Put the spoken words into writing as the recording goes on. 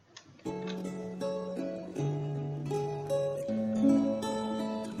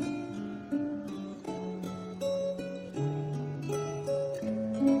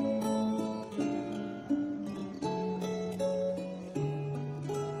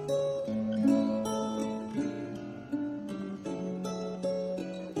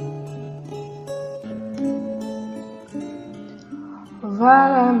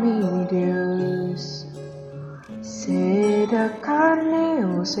Fala-me, Deus, se da carne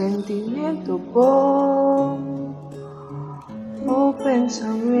o sentimento bom, o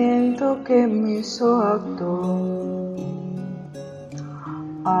pensamento que me soltou,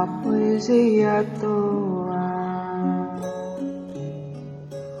 a poesia toa,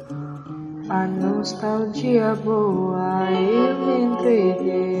 a nostalgia boa, eu me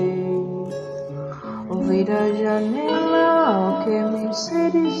entreguei. Ouvi da janela o que me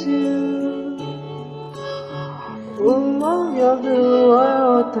seduziu. Um olho viu,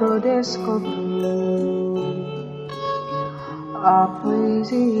 outro descobriu a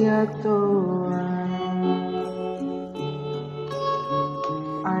poesia toa,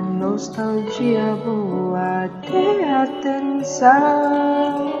 a nostalgia boa de atenção,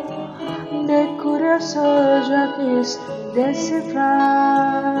 de curioso já quis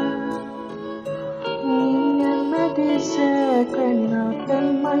decifrar. Ninguém me disse que não tem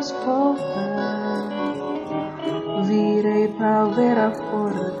mais volta. Virei pra ver a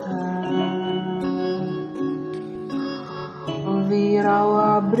porta. Vir ao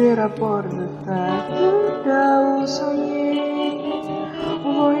abrir a porta, tudo eu sonhei.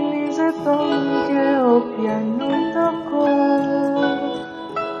 Voz é tão que o piano tocou.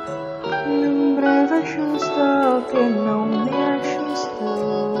 Num breve susto que não me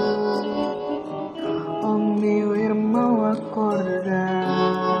assustou. Meu irmão acorda,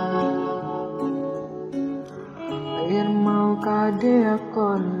 irmão, cadê a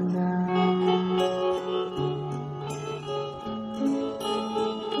corda?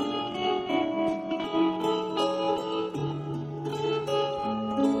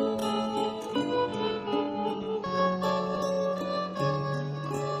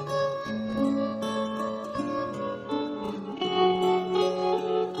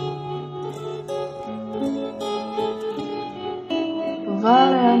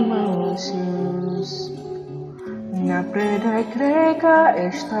 Valemos na preda grega,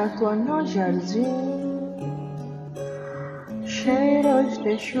 estátua no jardim, cheiros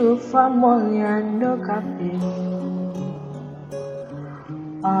de chuva molhando capim,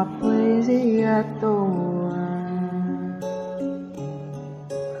 a poesia toa,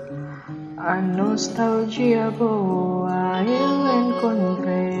 a nostalgia boa eu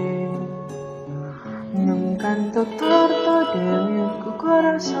encontrei num canto torto de meu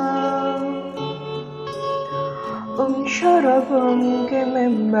coração, choro bom que me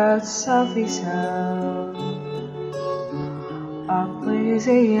embaça a visão, a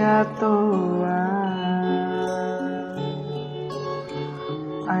poesia toa,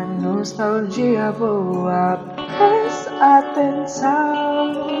 a nostalgia boa, presta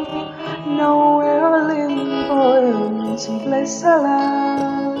atenção, não é Olimpo, é um simples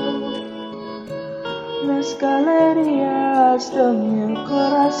salão. Nas galerias do meu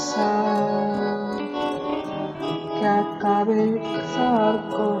coração, que a cabeça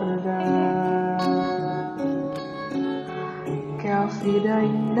acorda, que a vida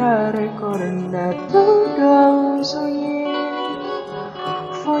ainda recorda. Tudo eu sonhei,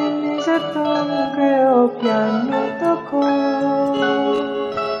 foi nesse tom que o piano tocou.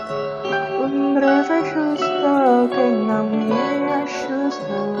 Um breve susto que não me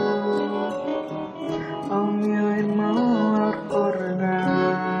assustou. Oh, meu irmão, acorda.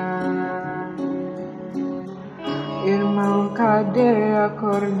 Irmão, cadê a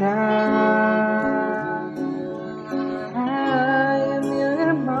corda? Ai, meu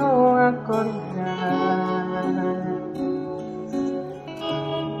irmão, acorda.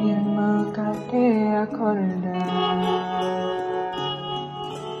 Irmão, cadê a corda?